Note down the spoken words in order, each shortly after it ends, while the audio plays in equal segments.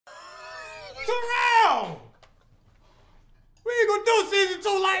Terrell! We ain't gonna do season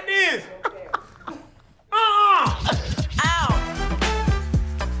 2 like this! Ow!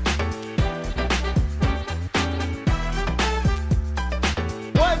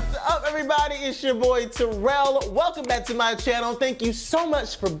 What's up, everybody? It's your boy Terrell. Welcome back to my channel. Thank you so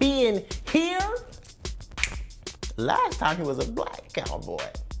much for being here. Last time he was a black cowboy.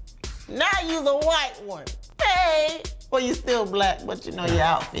 Now you're the white one. Hey! Well, you're still black, but you know your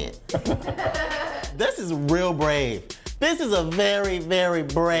outfit. This is real brave. This is a very, very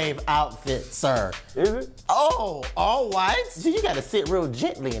brave outfit, sir. Is it? Oh, all white? So you gotta sit real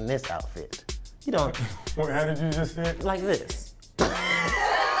gently in this outfit. You don't. Wait, how did you just say it? Like this.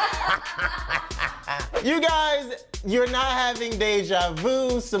 You guys, you're not having deja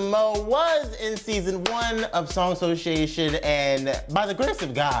vu. SAMOHT was in season 1 of Song Association, and by the grace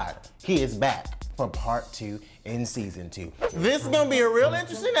of God, he is back for part 2 in season 2. This is gonna be a real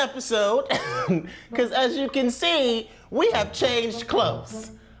interesting episode, because as you can see, we have changed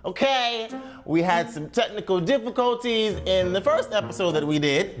clothes, okay? We had some technical difficulties in the first episode that we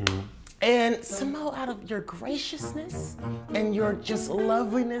did. And SAMOHT, out of your graciousness and your just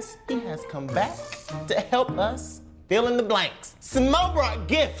loveliness, he has come back to help us fill in the blanks. SAMOHT brought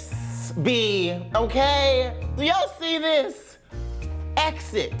gifts, B, okay? Do y'all see this?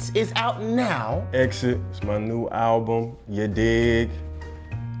 Exit is out now. Exit, it's my new album, you dig?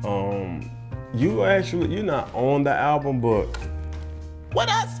 You're not on the album, but. What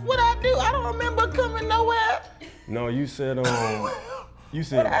I do? I don't remember coming nowhere. No, you said, you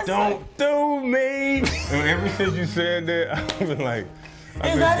said, don't do me. And ever since you said that, I've been like.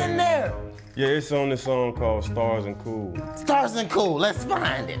 Is that in there? Yeah, it's on this song called Stars and Cool. Stars and Cool, let's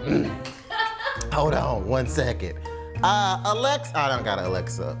find it. Hold on, 1 second. Alexa, I don't got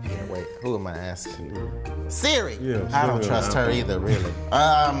Alexa up here. Wait, who am I asking? Siri. Yeah, I don't trust her either, really.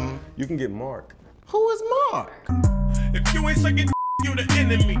 You can get Mark. Who is Mark? If you ain't sucking, you the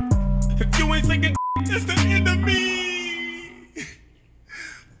enemy. If you ain't sucking, that's the enemy.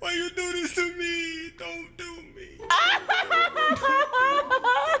 Why you do this to me? Don't do me.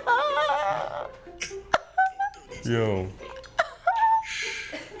 Yo.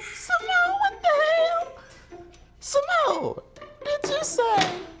 SAMOHT, what the hell? SAMOHT, did you say?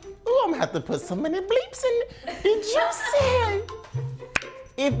 Oh, I'm gonna have to put so many bleeps in. Did you say,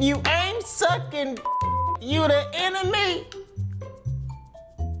 if you ain't sucking, you the enemy?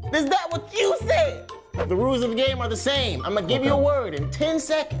 Is that what you said? The rules of the game are the same. I'm gonna give you a word in 10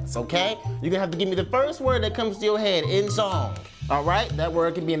 seconds, okay? You're gonna have to give me the first word that comes to your head in song. All right? That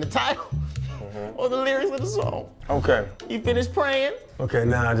word can be in the title or the lyrics of the song. Okay. You finished praying? Okay,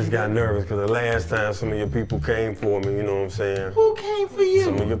 now I just got nervous because the last time some of your people came for me, you know what I'm saying? Who came for you?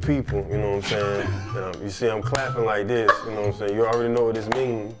 Some of your people, you know what I'm saying? You see I'm clapping like this, you know what I'm saying? You already know what this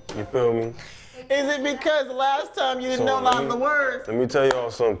means, you feel me? Is it because last time you didn't know a lot of the words? Let me tell y'all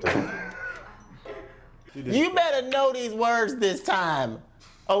something. You better know these words this time,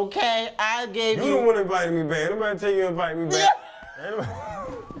 okay? I gave you... You the one inviting me back. Nobody tell you to invite me back.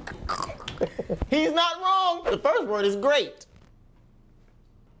 He's not wrong. The first word is great.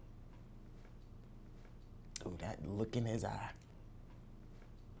 Oh, that look in his eye.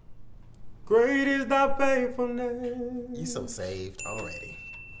 Great is thy faithfulness. You so saved already.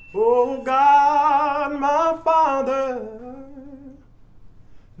 Oh God, my Father,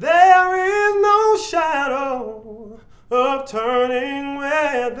 there is no shadow of turning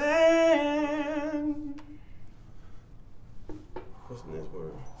within. What's the next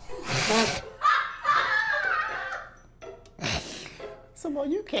word? SAMOHT,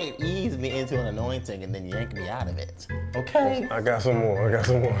 you can't ease me into an anointing and then yank me out of it, okay? I got some more.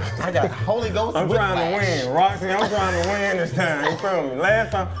 I got Holy Ghost I'm whiplash. trying to win, Roxy. I'm trying to win this time. You feel me?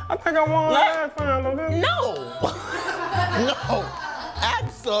 Last time, I think I won last time. Don't you? No, no,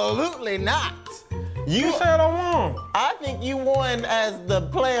 absolutely not. You said I won. I think you won as the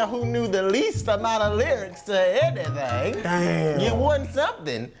player who knew the least amount of lyrics to anything. Damn. You won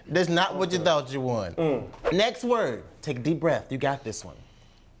something. That's not what you thought you won. Next word. Take a deep breath. You got this one.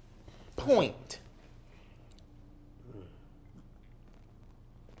 Point.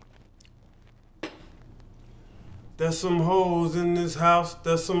 There's some hoes in this house.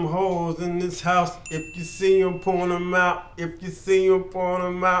 There's some hoes in this house. If you see them, point them out. If you see them, point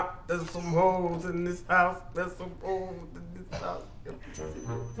them out. There's some hoes in this house. There's some hoes in this house.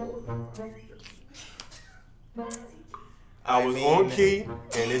 I was on key,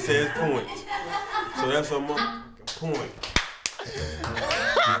 and it says point. So that's a motherfucking point.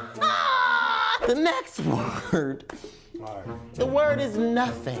 The next word. The word is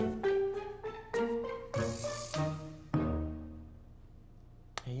nothing.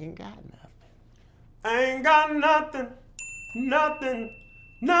 He ain't got nothing. I ain't got nothing, nothing,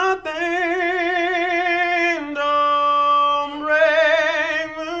 nothing. Don't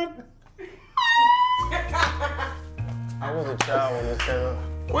break me. I was a child when this came out.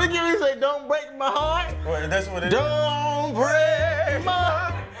 What did you say? Don't break my heart? Well, that's what it is. Don't break my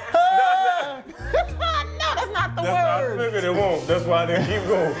heart. No, that's not the I word. figured it won't. That's why they keep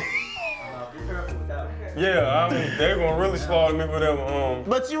going. Be careful with that. Yeah, I mean, they're gonna really slaughter me for that.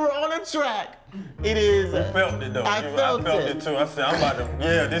 But you were on a track. It is. I felt it though. I felt it too. I said, I'm about to.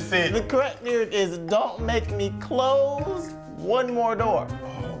 Yeah, this is The it. correct lyric is "Don't make me close one more door."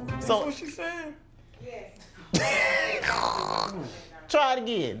 That's So what she said. try it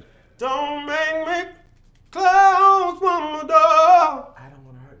again. Don't make me close one more door. I don't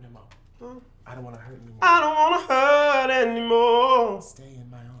want to hurt anymore. I don't want to hurt anymore. I don't wanna hurt anymore. Stay in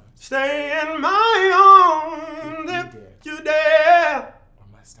my arms. Stay in my arms if you dare. Or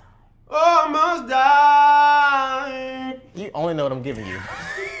must I? Or must die. You only know what I'm giving you.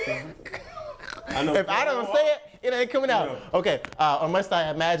 I know. If I don't say it, it ain't coming out. No. Okay. Or must I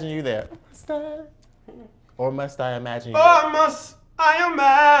imagine you there? Must I? Or must I imagine you Or there? must I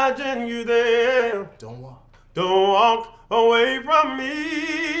imagine you there? Don't walk. Don't walk away from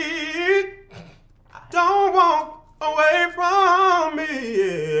me. Don't walk away from me.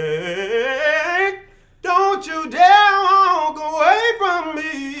 Don't you dare walk away from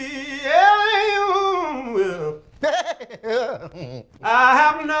me. I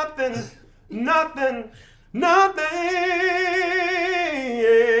have nothing, nothing, nothing.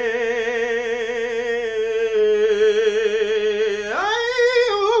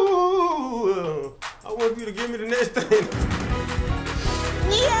 I want you to give me the next thing.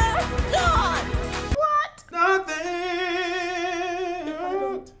 Yes, God. What? Nothing.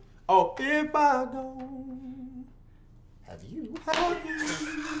 Oh, if I don't Have you? have you.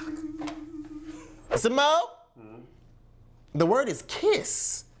 Samo? The word is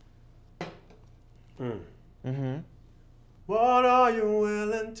kiss. What are you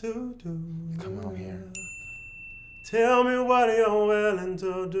willing to do? Come on here. Tell me what you're willing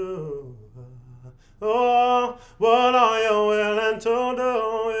to do. Oh, what are you willing to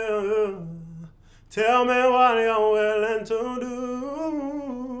do? Tell me what you're willing to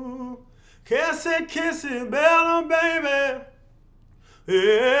do. Kiss it, better, baby.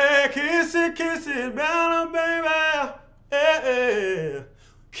 Yeah, kiss it, better, baby. Yeah.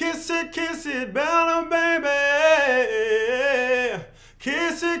 Kiss it, better, baby.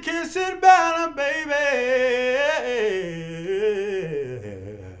 Kiss it, better, baby.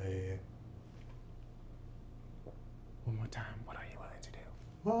 One more time. What are you willing to do?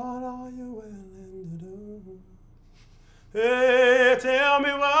 What are you willing to do? Hey, tell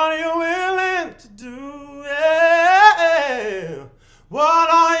me what you're willing to do. Yeah. What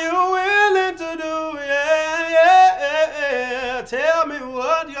are you willing to do? Yeah, yeah. Tell me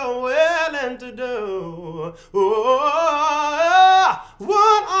what you're willing to do. Oh,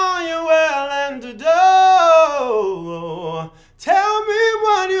 what are you willing to do? Tell me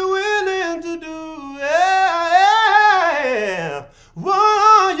what you're willing to do. Yeah. What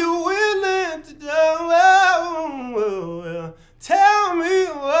are you willing to do? Tell me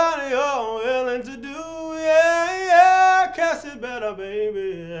what you're willing to do. Yeah. Kiss it better,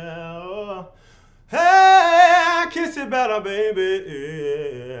 baby. Yeah. Hey, kiss it better, baby.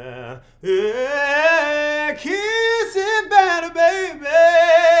 Yeah. Kiss it better, baby.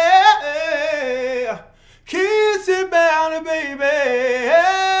 Kiss it better, baby.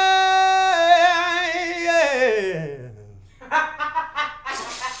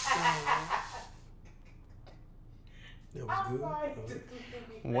 That was good.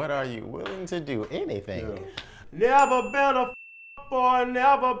 What are you willing to do? Anything. Never been a boy,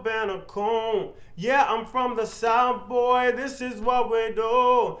 never been a coon. Yeah, I'm from the South, boy. This is what we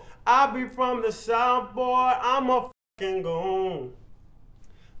do. I be from the South, boy. I'm a fucking goon.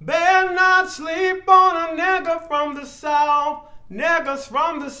 Better not sleep on a nigga from the South. Niggas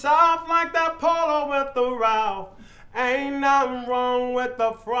from the South like that polo with the Ralph. Ain't nothing wrong with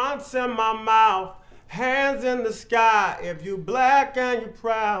the fronts in my mouth. Hands in the sky if you black and you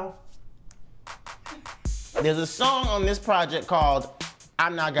proud. There's a song on this project called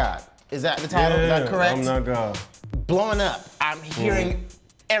I'm Not God. Is that the title? Is that correct? I'm not God. Blowing up. I'm hearing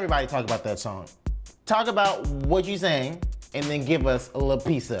everybody talk about that song. Talk about what you sang and then give us a little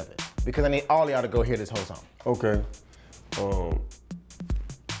piece of it. Because I need all y'all to go hear this whole song. Okay.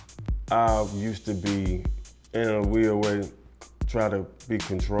 I used to be, in a weird way, try to be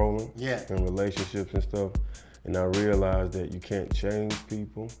controlling in relationships and stuff. And I realized that you can't change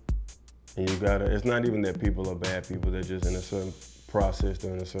people. And you gotta, it's not even that people are bad people, they're just in a certain processed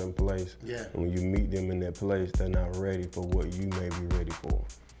in a certain place. Yeah. And when you meet them in that place, they're not ready for what you may be ready for.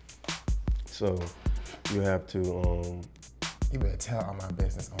 So you have to. You better tell all my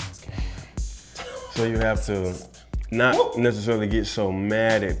business on this camera. So you have to not necessarily get so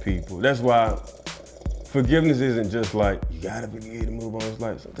mad at people. That's why forgiveness isn't just like, you gotta forgive to move on. It's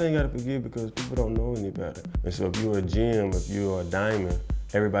like, sometimes you gotta forgive because people don't know any better. And so if you're a gem, if you're a diamond,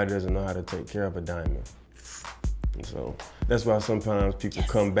 everybody doesn't know how to take care of a diamond. And so that's why sometimes people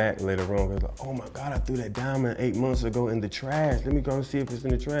come back later on because like, oh my God, I threw that diamond 8 months ago in the trash. Let me go and see if it's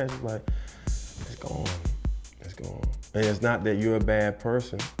in the trash. It's like, it's gone, it's gone. And it's not that you're a bad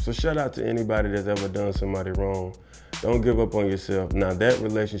person. So shout out to anybody that's ever done somebody wrong. Don't give up on yourself. Now that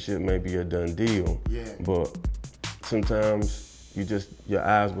relationship may be a done deal, but sometimes your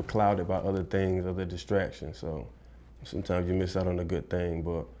eyes were clouded by other things, other distractions. So sometimes you miss out on a good thing.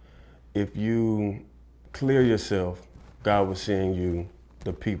 But if you clear yourself, God will send you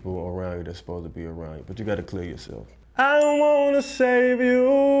the people around you that's supposed to be around you. But you gotta clear yourself. I don't wanna save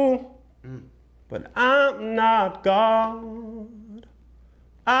you, but I'm not God.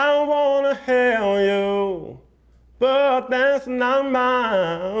 I don't wanna heal you, but that's not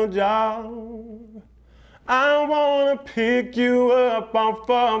my job. I wanna pick you up off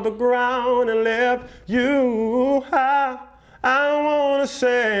of the ground and lift you high. I wanna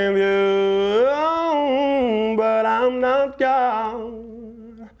save you, but I'm not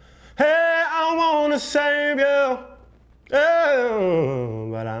God. Hey, I wanna save you,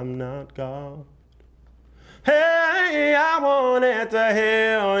 but I'm not God. Hey, I wanted to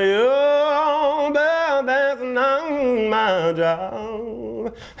heal you, but that's not my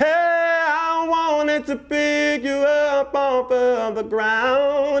job. Hey, I wanted to pick you up off of the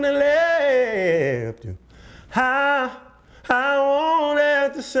ground and lift you high. I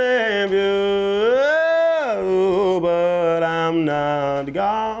wanted to save you, but I'm not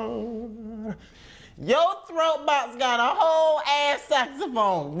God. Your throat box got a whole ass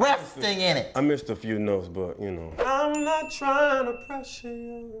saxophone resting in it. I missed a few notes, but you know. I'm not trying to pressure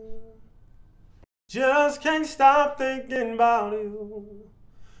you. Just can't stop thinking about you.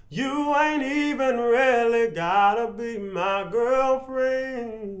 You ain't even really gotta be my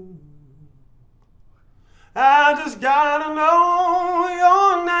girlfriend. I just gotta know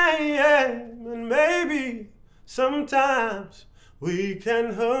your name, and maybe sometimes we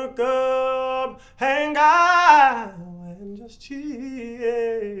can hook up, hang out, and just chill.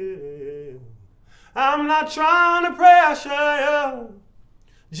 I'm not trying to pressure you.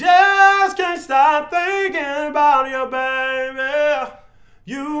 Just can't stop thinking about you, baby.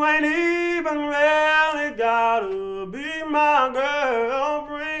 You ain't even really gotta be my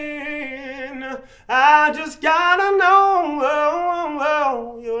girlfriend. I just gotta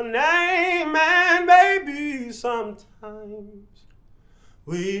know your name, and baby, sometimes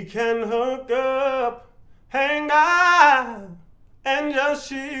we can hook up, hang out, and just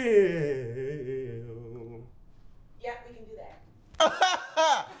chill. Yeah, we can do that.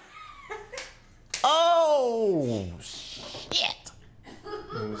 Oh, shit.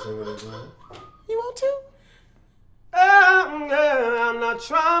 You want to? I'm not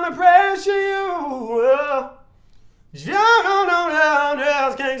trying to pressure you.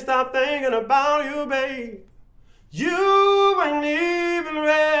 Just can't stop thinking about you, babe. You ain't even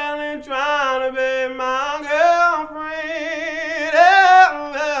really trying to be my girlfriend.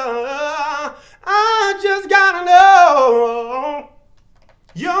 I just gotta know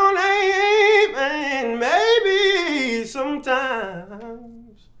your name, and maybe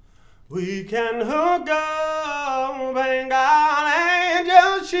sometimes we can hook up, hang out, and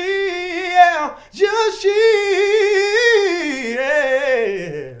just chill, just chill.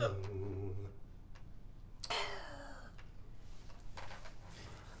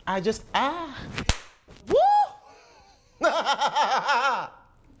 Woo!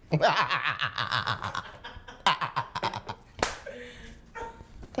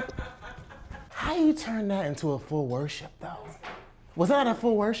 How you turn that into a full worship, though? Was that a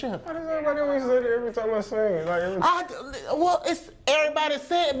full worship? Why does everybody always say that every time I sing? Well, it's everybody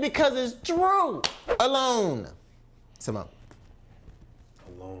say it because it's true. Alone. Simone.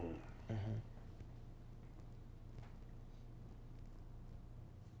 Alone.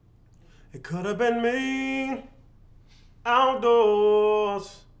 It could have been me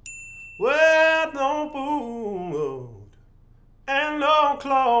outdoors with no food and no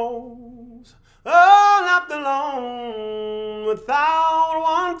clothes. Oh, left alone without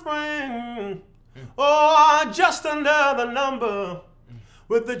one friend. Or just another number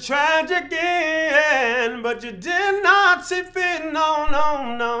with the tragic end, but you did not see fit, no,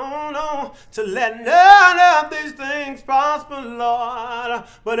 no, no, no, to let none of these things prosper, Lord.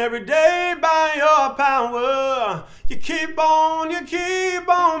 But every day by your power, you keep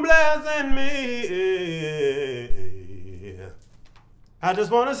on blessing me. I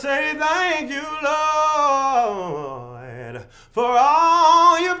just want to say thank you, Lord, for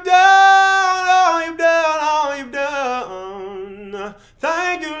all you've done, all you've done, all you've done.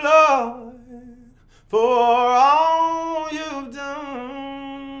 Thank you, Lord, for all you've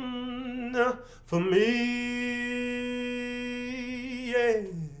done for me. Yeah.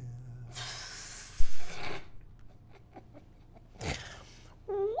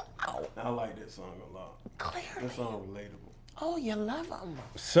 Wow. I like this song a lot. Clearly. This song relatable. Oh, you love them.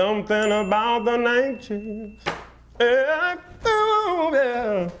 Something about the name Jesus. Yeah, oh,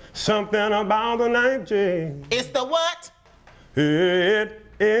 yeah. Something about the name Jesus. It's the what? It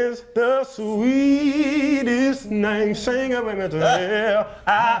is the sweetest name. Sing it with me. Yeah,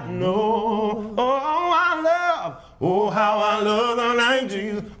 I know. Oh, I love. Oh, how I love the name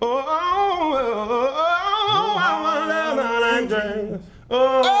Jesus. Oh, how I love the name Jesus.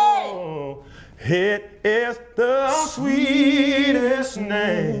 Oh, it is the sweetest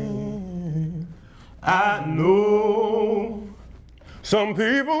name I know. Some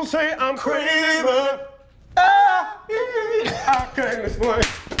people say I'm crazy, but I can't explain.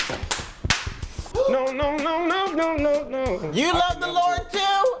 No, no, no, no, no, no, no. You love the Lord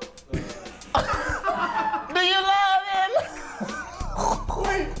too? Do you love him?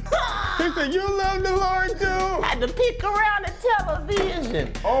 He said, you love the Lord too? I had to peek around the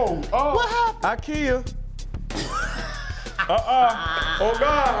television. Oh. What happened? IKEA. Oh,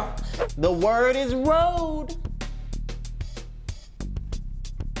 God. The word is road.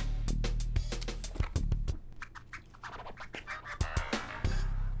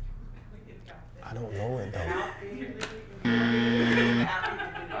 I don't know it, though.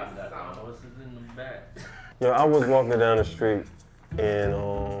 Yeah, I was walking down the street in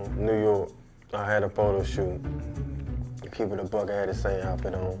New York. I had a photo shoot. To keep it a buck, I had the same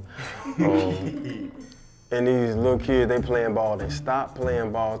outfit on. And these little kids, they playing ball. They stop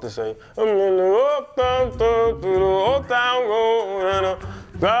playing ball to say, I'm in the uptown, through the old town road.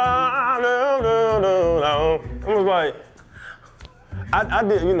 I was like, I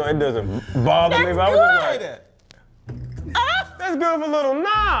did, you know, it doesn't bother me, but I was just like, that's good for little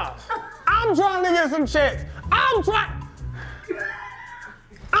Nas. I'm trying to get some checks. I'm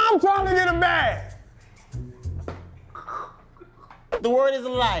trying to get a bag. The word is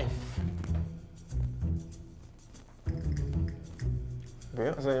life.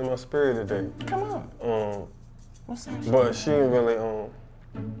 Beyonce in my spirit today. Come on. What's that? But she ain't really damn,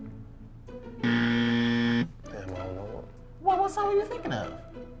 I don't know What song were you thinking of?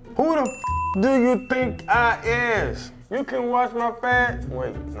 Who the do you think I is? You can watch my fat.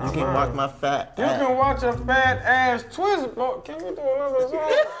 Wait, no, You can watch my fat You ass. can watch a fat ass twist. Boy, can we do another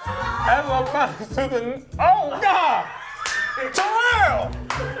song? As I'm back to the. Oh God! Terrell!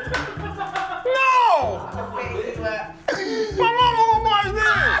 No! My mama gonna watch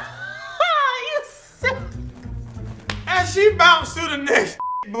this. As she bounced to the next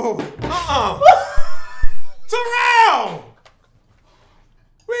boo. Terrell!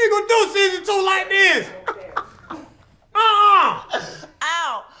 We ain't gonna do season 2 like this.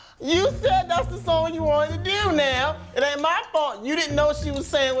 Ow! You said that's the song you wanted to do now. It ain't my fault. You didn't know she was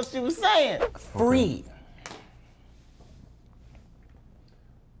saying what she was saying. Free.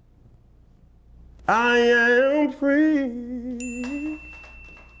 I am free.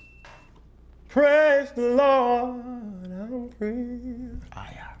 Praise the Lord, I'm free.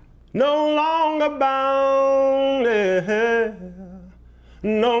 No longer bound,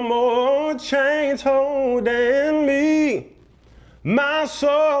 no more chains holding me. My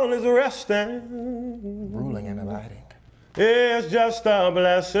soul is resting. Ruling and abiding. It's just a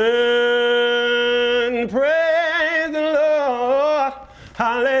blessing. Praise the Lord,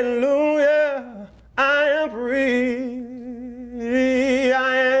 hallelujah. I am free.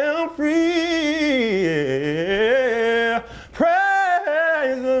 I am free.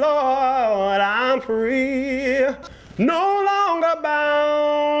 Praise the Lord, I'm free. No longer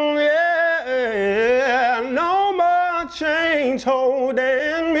bound, yeah. No more chains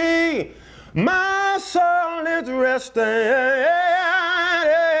holding me. My soul is resting.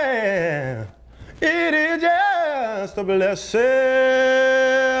 It is just a blessing.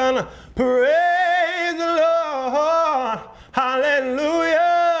 Praise the Lord, hallelujah,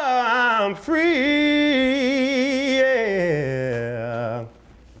 I'm free, yeah.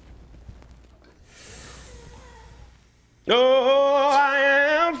 Oh, I am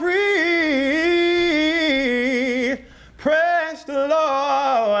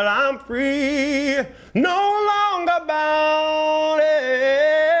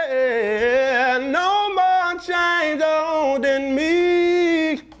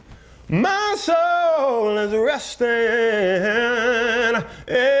is resting.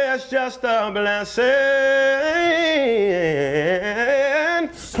 It's just a blessing.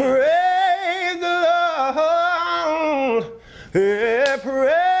 Praise the Lord. Yeah,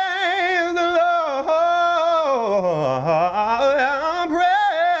 praise the Lord.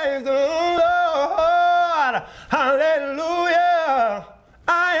 Praise the Lord. Hallelujah.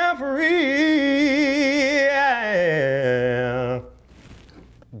 I am free. Yeah.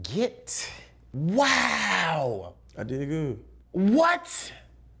 Wow. I did good. What?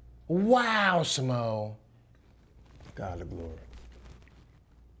 Wow, Samo. God the glory.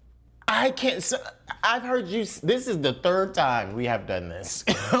 I can't, I've heard you, this is the third time we have done this,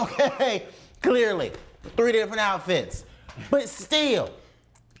 okay? Clearly, 3 different outfits. But still,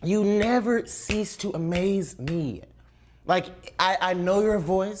 you never cease to amaze me. Like, I know your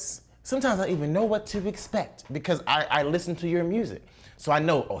voice. Sometimes I don't even know what to expect because I listen to your music. So I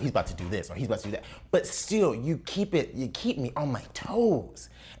know, oh, he's about to do this or he's about to do that. But still, you keep me on my toes.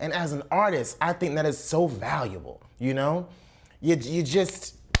 And as an artist, I think that is so valuable, you know? You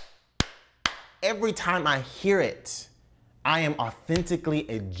just, every time I hear it, I am authentically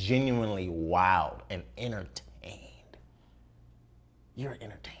and genuinely wowed and entertained. You're an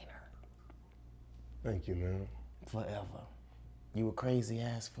entertainer. Thank you, man. Forever. You a crazy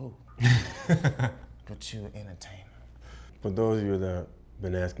ass fool. But you an entertainer. For those of you that have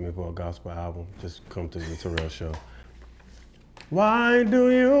been asking me for a gospel album, just come to the Terrell show. Why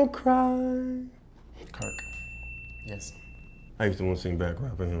do you cry? Kirk. Yes. I used to want to sing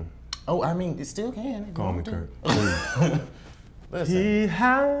background for him. Oh, I mean, it still can. Call me Kirk. Listen. He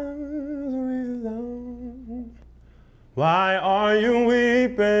has risen. Why are you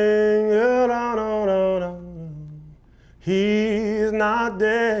weeping? He's not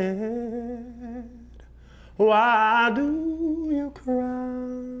dead. Why do you cry?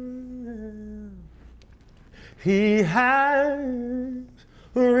 He has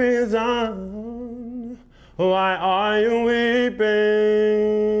risen. Why are you weeping?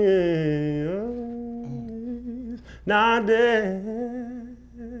 He's not dead.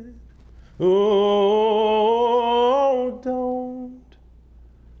 Oh, don't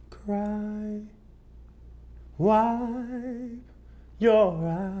cry. Wipe your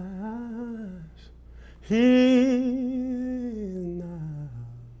eyes. He's not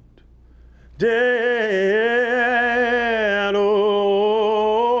dead.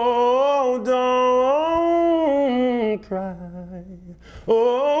 Oh, don't cry.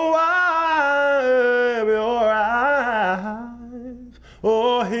 Oh, wipe your eyes.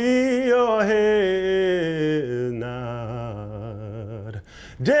 Oh, he is not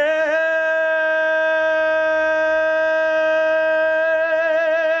dead.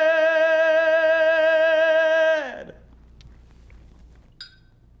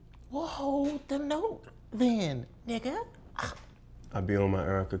 Well, hold the note then, nigga. I'll be on my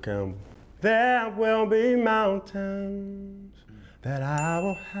Erica Campbell. There will be mountains that I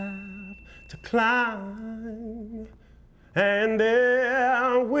will have to climb, and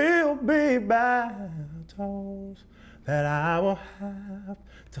there will be battles that I will have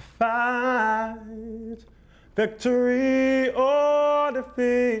to fight. Victory or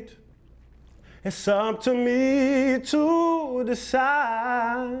defeat, it's up to me to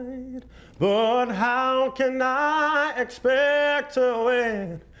decide. But how can I expect to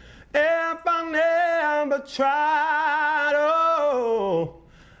win if I never tried? Oh,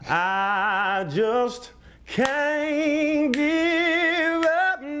 I just can't give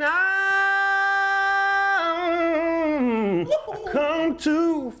up now. I come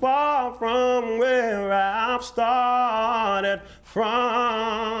too far from where I've started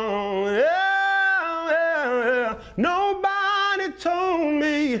from. Yeah. Nobody told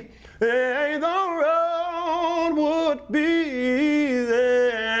me the road would be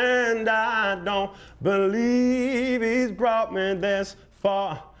easy, and I don't believe he's brought me this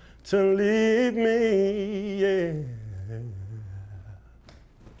far to leave me, yeah.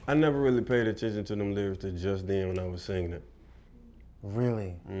 I never really paid attention to them lyrics to just then when I was singing it.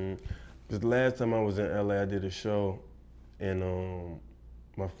 Really? Because the last time I was in LA, I did a show in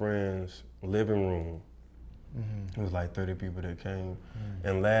my friend's living room. It was like 30 people that came.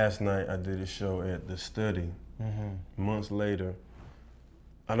 And last night I did a show at the Study. Months later,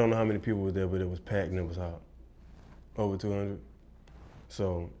 I don't know how many people were there, but it was packed and it was hot. Over 200.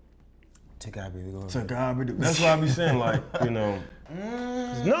 So, To God be the glory. to God be the, that's why I be saying, like, you know,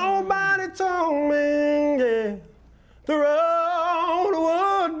 'cause nobody told me, yeah, the road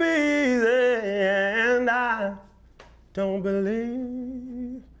would be there, and I don't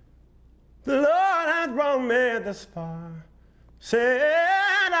believe the Lord has brought me this far.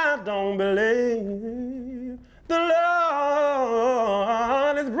 Said I I don't believe the Lord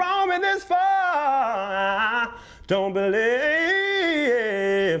has brought me this far. I don't believe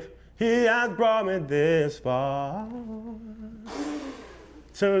He has brought me this far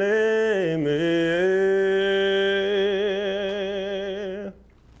to leave me.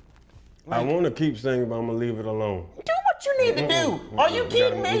 I want to keep singing, but I'm gonna leave it alone. Do what you need to do. Are you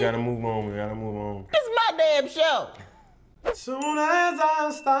kidding me? We gotta move on. We gotta move on. This is my damn show. Soon as I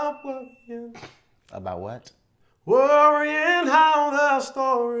stop worrying. About what? Worrying how the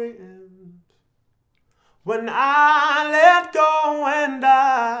story ends. When I let go and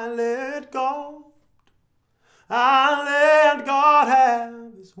I let God, I let God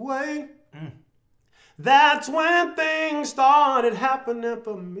have His way. That's when things started happening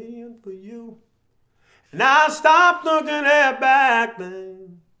for me and for you. And I stopped looking at back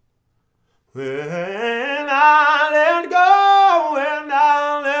then. When I let go and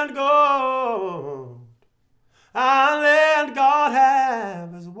I let go, I let God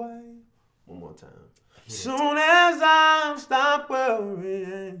have His way. One more time. Soon as I stop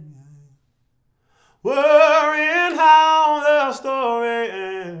worrying, worrying how the story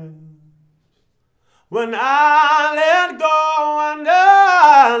ends. When I let go and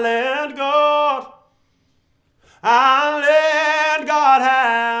I let go, I let God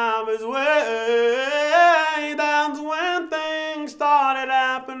have His way. That's when things started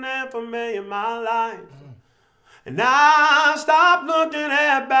happening for me in my life. And I stopped looking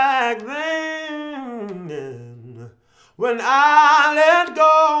at back then. When I let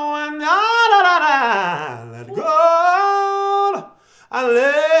go and I let go, I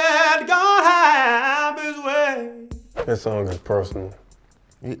let God have His way. This song is personal.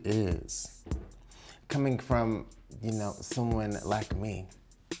 It is. Coming from, you know, someone like me,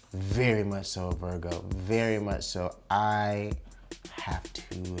 very much so a Virgo, very much so, I have to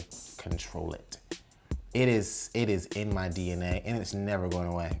control it. It is in my DNA and it's never going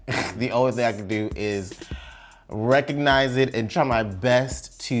away. The only thing I can do is recognize it and try my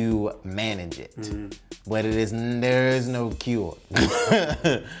best to manage it. But there is no cure.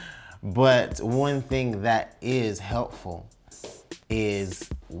 But one thing that is helpful is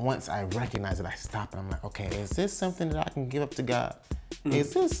once I recognize it, I stop and I'm like, okay, is this something that I can give up to God?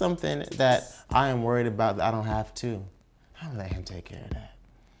 Is this something that I am worried about that I don't have to? I'll let Him take care of that.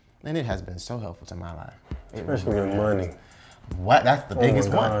 And it has been so helpful to my life. Especially with money. What? That's the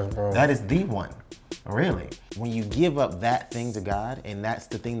biggest gosh, one. bro. That is the one, really. When you give up that thing to God, and that's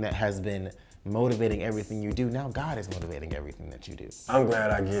the thing that has been motivating everything you do, now God is motivating everything that you do. I'm glad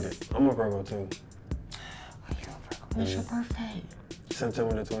I get it. I'm a Virgo too. Are you a Virgo? When's your birthday?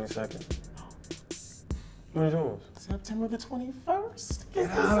 September the 22nd. When's yours? September the 21st. Get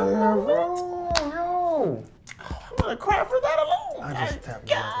out of here, bro. Yo. I'm gonna cry for that alone. I just tapped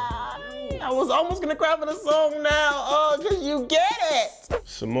God. I was almost gonna cry for the song now. Cause you get it.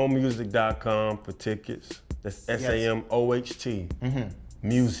 SAMOHT for tickets. That's SAMOHT.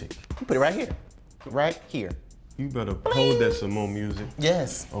 Music. Put it right here. Right here. You better hold that SAMOHT music.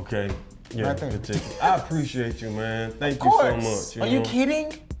 Yes. Okay. Yeah, Right there. the ticket. I appreciate you, man. Thank Of you course. so much. Are you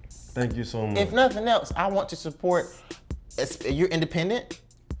kidding? Thank you so much. If nothing else, I want to support. You're independent.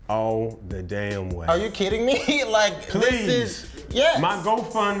 All the damn way. Are you kidding me? Like, Please. this is, yes. My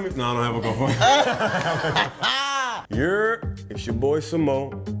GoFundMe. No, I don't have a GoFundMe. It's your boy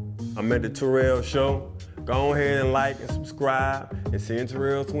SAMOHT. I'm at the Terrell show. Go ahead and like and subscribe and send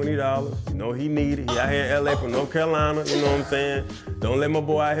Terrell $20. You know he need it. He out here in LA from North Carolina, you know what I'm saying? Don't let my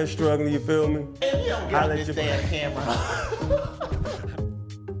boy out here struggling, you feel me? You don't get on this damn camera.